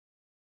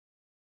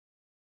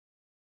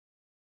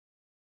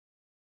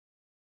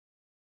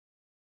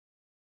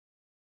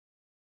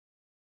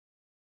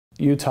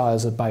Utah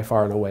is by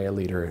far and away a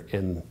leader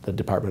in the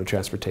Department of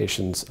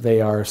Transportation's.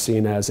 They are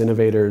seen as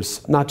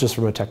innovators, not just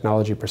from a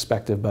technology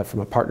perspective, but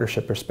from a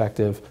partnership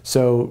perspective.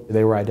 So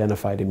they were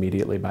identified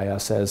immediately by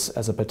us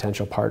as a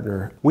potential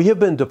partner. We have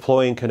been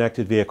deploying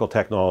connected vehicle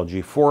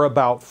technology for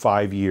about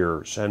 5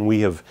 years, and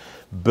we have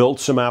built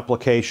some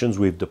applications.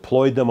 We've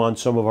deployed them on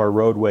some of our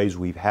roadways.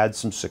 We've had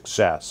some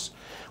success.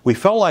 We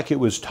felt like it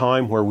was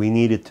time where we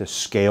needed to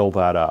scale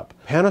that up.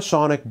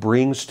 Panasonic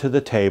brings to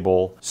the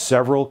table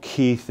several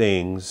key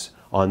things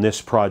on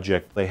this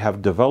project. They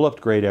have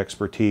developed great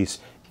expertise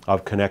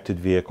of connected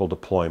vehicle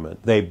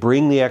deployment. They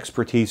bring the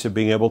expertise of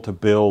being able to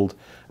build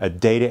a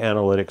data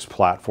analytics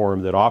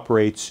platform that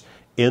operates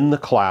in the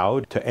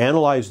cloud to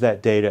analyze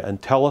that data and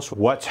tell us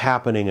what's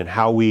happening and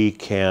how we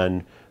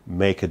can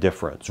make a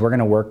difference. We're going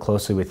to work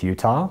closely with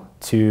Utah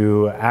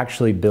to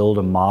actually build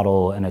a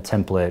model and a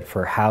template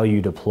for how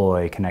you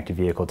deploy connected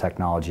vehicle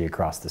technology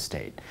across the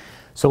state.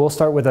 So we'll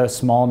start with a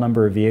small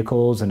number of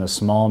vehicles and a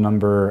small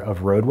number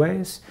of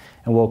roadways,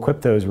 and we'll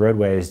equip those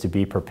roadways to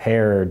be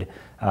prepared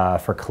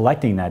for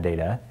collecting that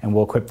data, and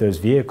we'll equip those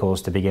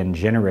vehicles to begin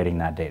generating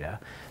that data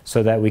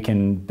so that we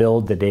can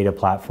build the data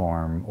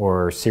platform,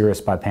 or Cirrus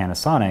by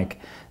Panasonic,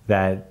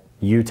 that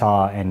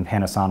Utah and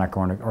Panasonic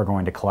are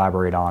going to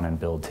collaborate on and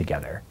build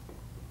together.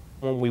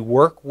 When we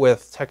work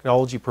with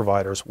technology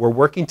providers, we're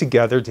working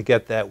together to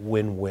get that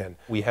win-win.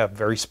 We have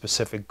very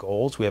specific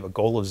goals. We have a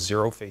goal of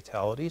 0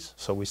 fatalities.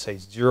 So we say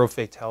 0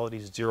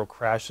 fatalities, 0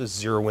 crashes,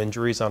 0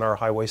 injuries on our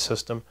highway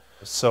system.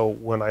 So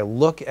when I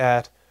look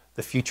at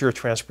the future of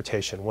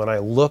transportation, when I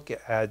look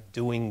at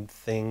doing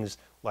things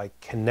like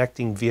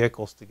connecting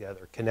vehicles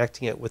together,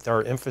 connecting it with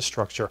our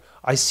infrastructure,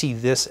 I see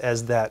this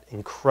as that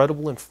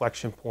incredible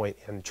inflection point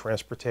in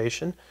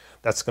transportation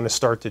that's going to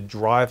start to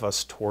drive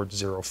us towards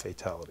 0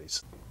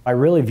 fatalities. I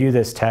really view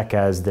this tech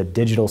as the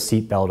digital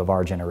seatbelt of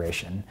our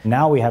generation.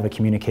 Now we have a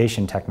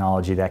communication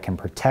technology that can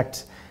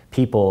protect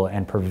people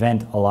and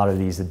prevent a lot of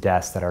these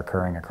deaths that are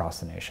occurring across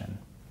the nation.